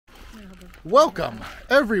Welcome,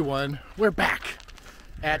 everyone. We're back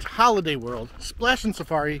at Holiday World, Splashin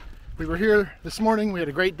Safari. We were here this morning. We had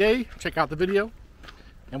a great day. Check out the video.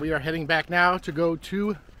 And we are heading back now to go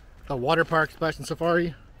to the water park, Splashin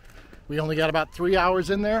Safari. We only got about 3 hours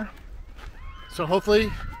in there. So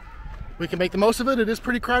hopefully we can make the most of it. It is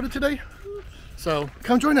pretty crowded today. So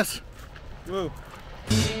come join us. Woo.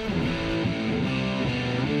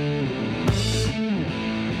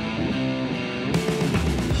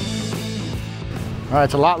 All right,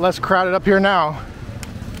 it's a lot less crowded up here now.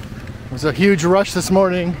 It was a huge rush this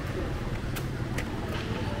morning.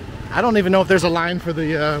 I don't even know if there's a line for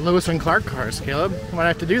the Lewis and Clark cars, Caleb. I might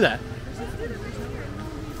have to do that.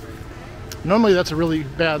 Normally that's a really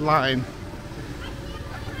bad line.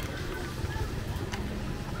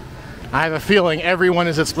 I have a feeling everyone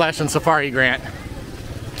is at Splashin Safari, Grant.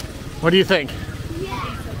 What do you think?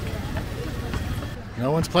 Yeah.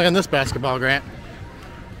 No one's playing this basketball, Grant.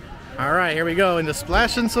 All right, here we go into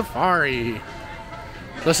Splashin Safari.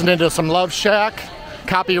 Listening to some Love Shack,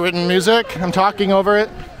 copywritten music. I'm talking over it.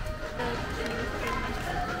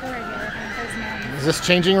 Is this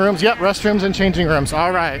changing rooms? Yep, restrooms and changing rooms.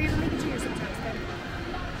 All right.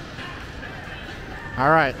 All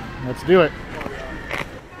right, let's do it.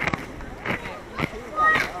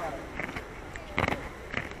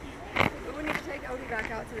 We need to take Odie back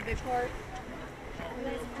out to the big part.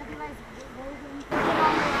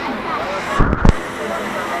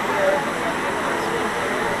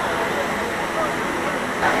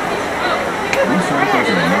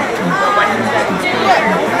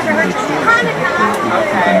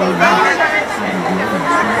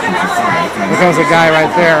 There goes a guy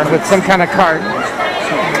right there with some kind of cart.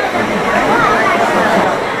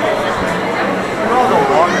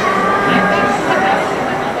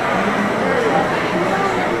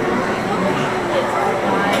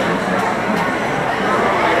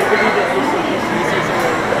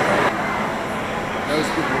 Those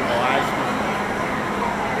people are alive.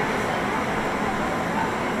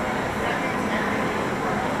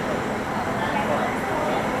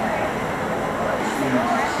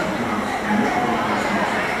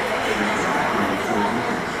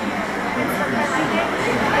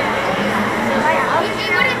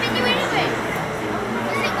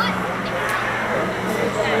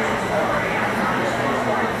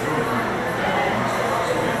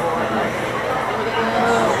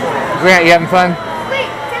 Grant, you having fun?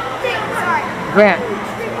 Grant,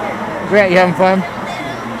 you having fun?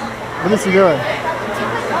 What is he doing?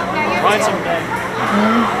 Find some day.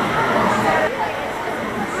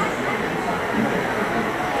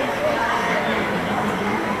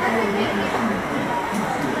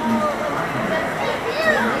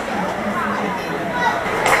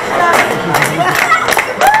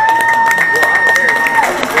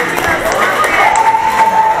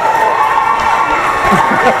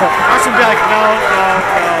 Austin be like, no.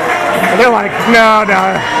 And they're like, no. No,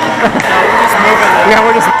 we're just moving. Yeah,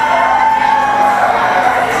 we're just.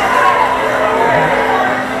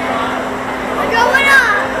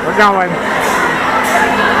 We're going.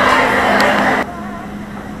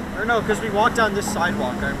 Or no, because we walked down this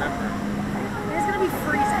sidewalk, I remember. It's gonna be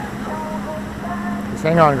freezing. Just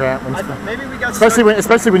hang on, Grant. Maybe we got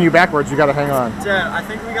Especially when you're backwards, you gotta hang on. Dad, I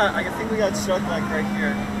think we got stuck like right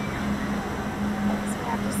here.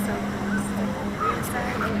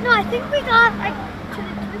 No, I think we got like to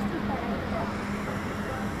the twisted part.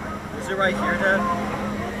 Is it right here, Dad?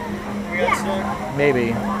 We got stuck?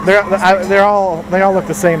 Maybe. They all look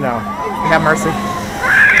the same now. Have mercy.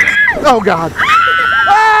 Oh God.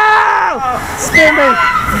 Oh! Spin me.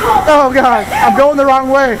 Oh God. I'm going the wrong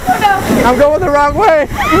way. I'm going the wrong way.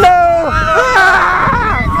 No.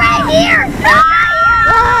 Right here.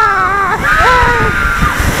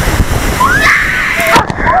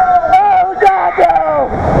 Oh God, no.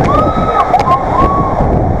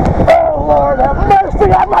 Oh Lord, have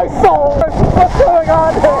mercy on my soul. What's going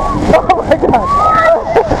on here? Oh my God.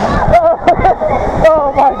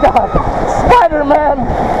 Oh my God. Spider-Man. I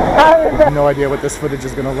have no idea what this footage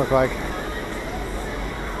is going to look like. The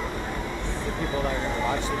people that are going to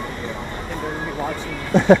watch the video, I think they're going to be watching.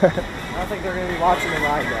 I don't think they're going to be watching the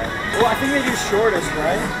ride yet. Well, I think they do shortest,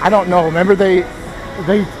 right? I don't know. Remember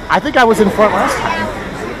I think I was in front last time.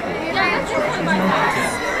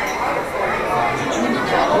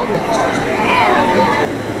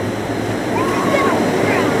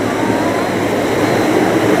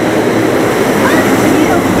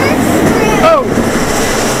 Oh!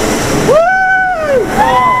 Woo!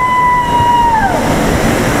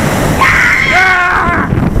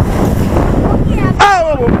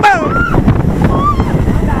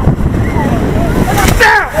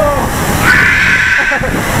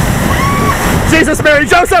 Jesus, Mary,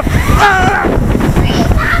 Joseph! Ah!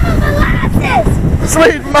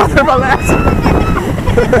 Sweet Mother Molasses!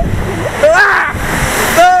 Ah!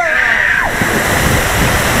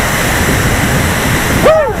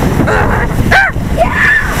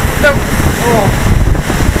 No!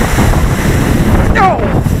 No!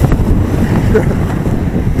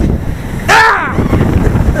 Ah!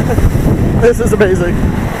 This is amazing.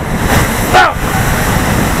 Oh!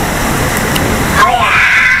 Oh yeah!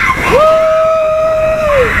 Woo!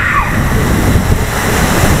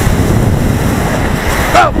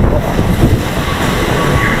 Oh!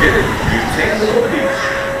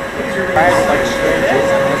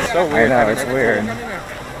 It's so weird. I know, it's weird.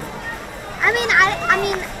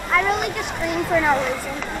 I really just screamed for no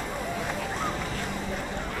reason.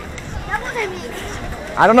 That's what I mean.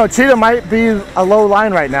 I don't know, Cheetah might be a low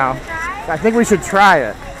line right now. I think we should try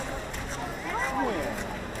it.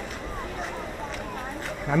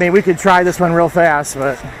 I mean, we could try this one real fast,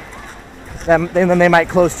 but then they might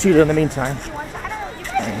close Cheetah in the meantime.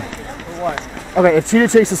 What? Okay, if Cheetah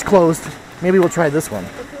Chase is closed, maybe we'll try this one.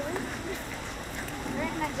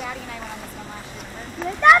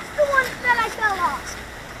 That's the one that I fell off.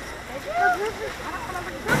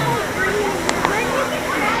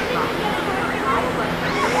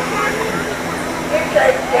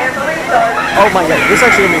 Oh my god, this is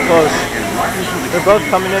actually gonna be close. They're both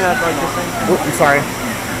coming in at like the same time. Oh, I'm sorry.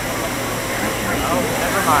 Oh,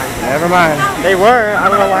 never mind. Never mind. They were. I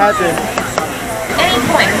don't know what happened. Any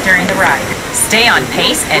point during the ride. Stay on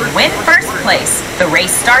pace and win first place. The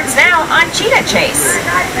race starts now on Cheetah Chase.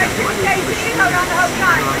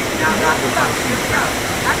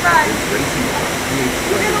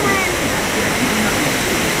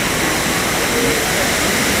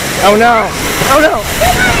 Oh no! Oh no!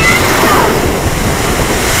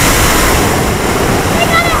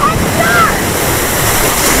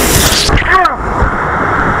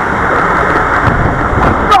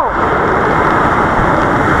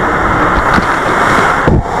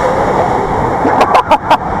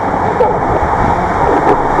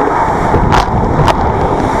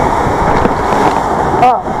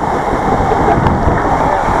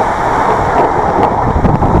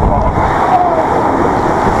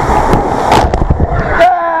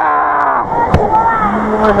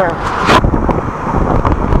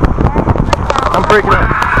 I'm freaking out.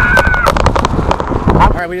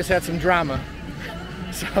 Alright, we just had some drama.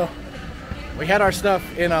 So, we had our stuff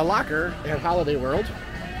in a locker at Holiday World,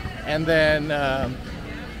 and then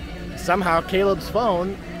somehow Caleb's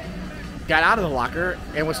phone got out of the locker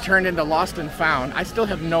and was turned into lost and found. I still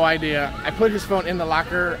have no idea. I put his phone in the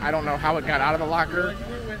locker. I don't know how it got out of the locker.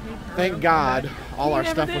 Thank God all our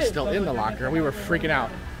stuff was still in the locker. We were freaking out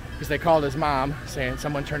because they called his mom saying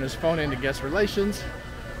someone turned his phone into guest relations.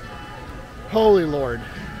 Holy Lord.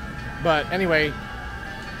 But anyway,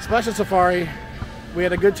 Splashin Safari, we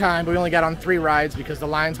had a good time, but we only got on 3 rides because the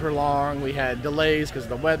lines were long. We had delays because of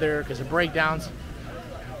the weather, because of breakdowns.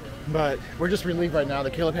 But we're just relieved right now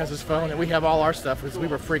that Caleb has his phone and we have all our stuff because we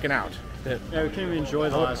were freaking out. Yeah, we couldn't even enjoy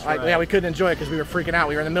the last ride. Yeah, we couldn't enjoy it because we were freaking out.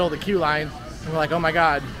 We were in the middle of the queue line and we're like, oh my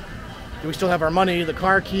God, do we still have our money, the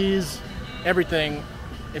car keys, everything?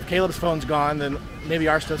 If Caleb's phone's gone, then maybe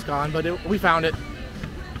our stuff's gone, but we found it.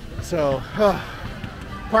 So,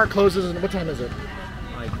 park closes, and what time is it?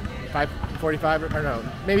 Like 5:45 or no,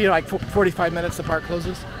 maybe like 45 minutes the park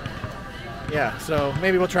closes. Yeah, so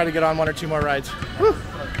maybe we'll try to get on 1 or 2 more rides. Whew.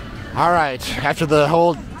 All right, after the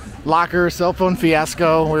whole locker cell phone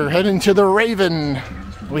fiasco, we're heading to the Raven.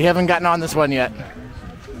 We haven't gotten on this one yet.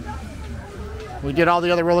 We did all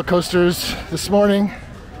the other roller coasters this morning,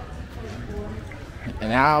 and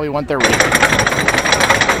now we want the Raven.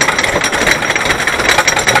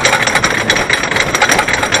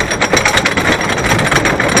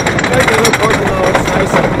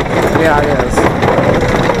 Yeah, it is.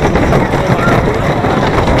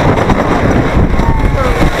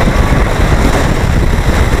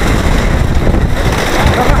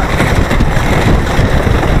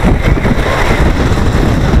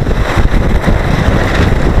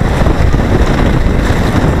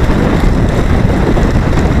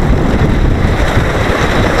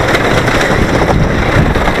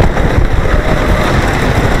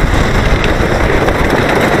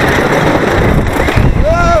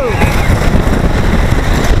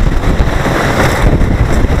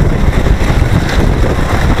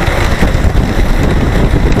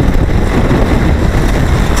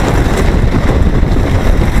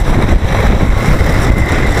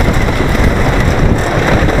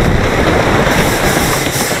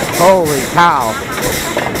 Holy cow,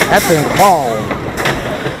 that thing called.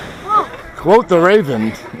 Quote the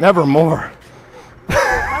Raven, nevermore.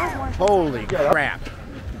 That was more Holy crap.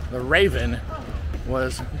 The Raven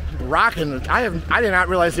was rocking. I did not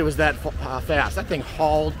realize it was that fast. That thing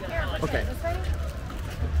hauled. Okay.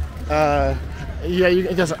 Yeah,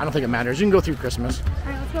 it doesn't. I don't think it matters. You can go through Christmas. All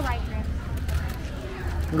right, let's go right here.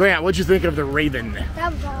 Grant, what'd you think of the Raven?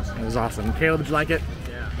 That was awesome. It was awesome. Caleb, did you like it?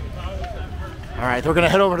 Yeah. All right, we're gonna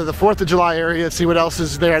head over to the 4th of July area and see what else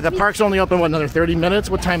is there. The park's only open, what, another 30 minutes?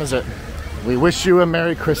 What time is it? We wish you a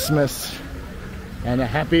Merry Christmas and a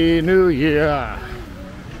Happy New Year.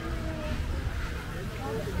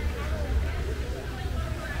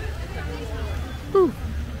 Whew.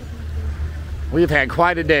 We've had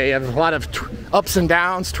quite a day. I have a lot of ups and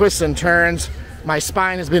downs, twists and turns. My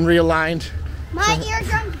spine has been realigned. My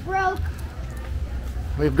eardrums broke.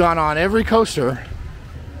 We've gone on every coaster,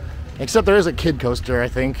 except there is a kid coaster, I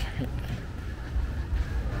think.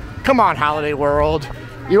 Come on, Holiday World.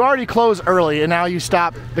 You already close early and now you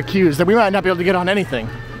stop the queues. Then we might not be able to get on anything.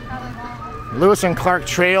 Lewis and Clark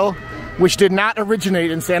Trail, which did not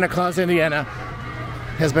originate in Santa Claus, Indiana,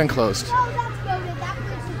 has been closed. Oh, that's loaded. That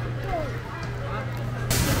place is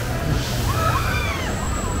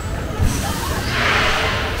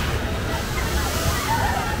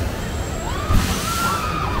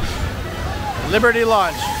full. Liberty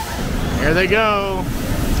Launch. Here they go.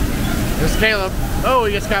 There's Caleb. Oh,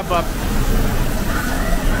 he just got bumped.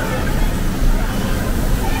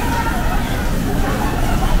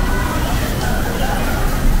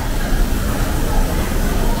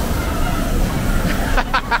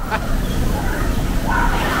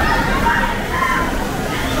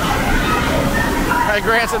 Alright,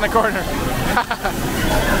 Grant's in the corner.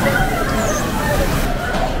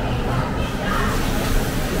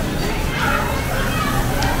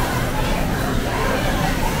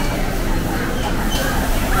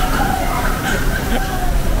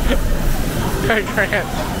 Hey, Grant.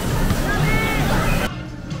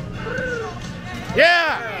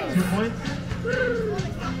 Yeah!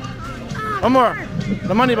 One more.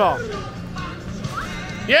 The money ball.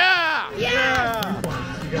 Yeah! Yeah!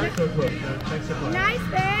 Nice,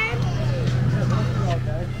 babe.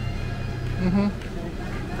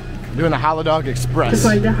 Doing the Holodog Express.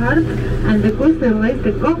 For the heart and the coaster like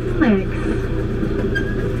the golf snakes.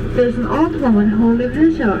 There's an old woman who lived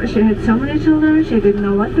in the shore. She had so many children she didn't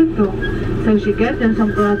know what to do. So she gave them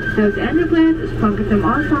some blood, filled any bread, sprinkled them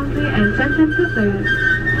all softly, and sent them to bed.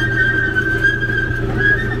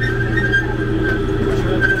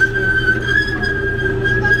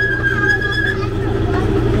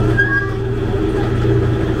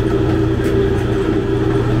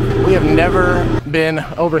 We have never been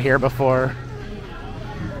over here before.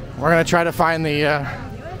 We're gonna try to find the,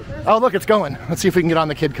 oh look, it's going. Let's see if we can get on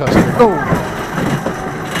the kid coaster. Oh!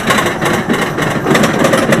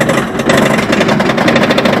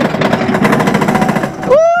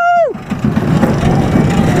 Woo!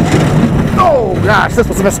 Oh gosh, this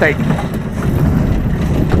was a mistake.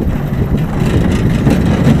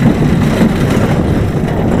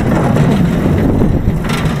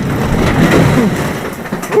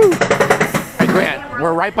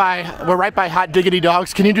 We're right by Hot Diggity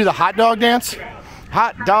Dogs. Can you do the hot dog dance?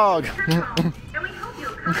 Hot dog.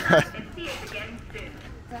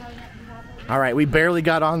 All right, we barely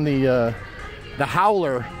got on the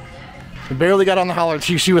howler. We barely got on the howler.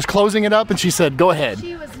 She was closing it up and she said, "Go ahead."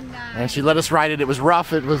 She was nice. And she let us ride it. It was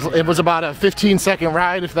rough. It was about a 15-second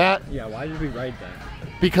ride, if that. Yeah, why did we ride that?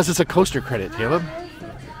 Because it's a coaster credit, Caleb.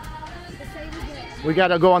 We got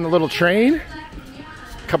to go on the little train.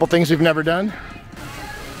 A couple things we've never done.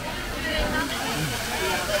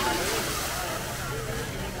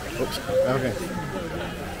 Oops. Okay.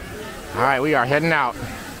 All right, we are heading out.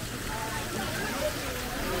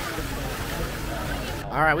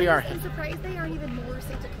 All right, we are. I'm surprised they aren't even more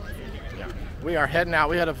Santa Claus. Yeah, we are heading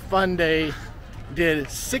out. We had a fun day. Did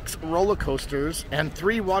 6 roller coasters and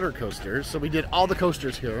 3 water coasters. So we did all the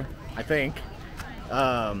coasters here, I think.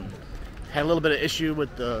 Had a little bit of issue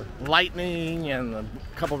with the lightning and a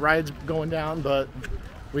couple rides going down, but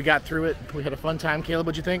we got through it. We had a fun time. Caleb,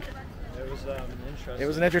 what'd you think? It was interesting. It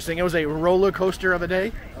was interesting. It was a roller coaster of a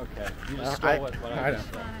day. Okay. You just stole what I know.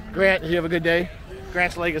 Grant, did you have a good day?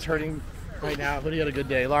 Grant's leg is hurting right now, but he had a good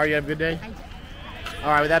day. Laura, you have a good day? I did.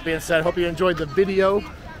 All right, with that being said, hope you enjoyed the video.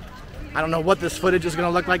 I don't know what this footage is going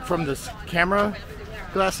to look like from this camera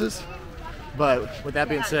glasses, but with that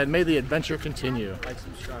being said, may the adventure continue. like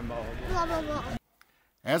some strong ball. Blah, blah, blah.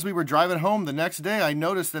 As we were driving home the next day, I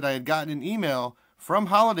noticed that I had gotten an email from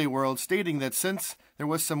Holiday World stating that since there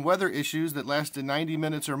was some weather issues that lasted 90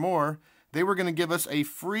 minutes or more, they were going to give us a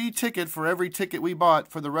free ticket for every ticket we bought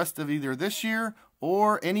for the rest of either this year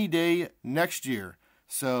or any day next year.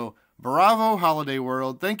 So Bravo, Holiday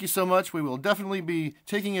World. Thank you so much. We will definitely be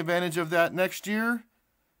taking advantage of that next year.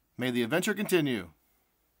 May the adventure continue.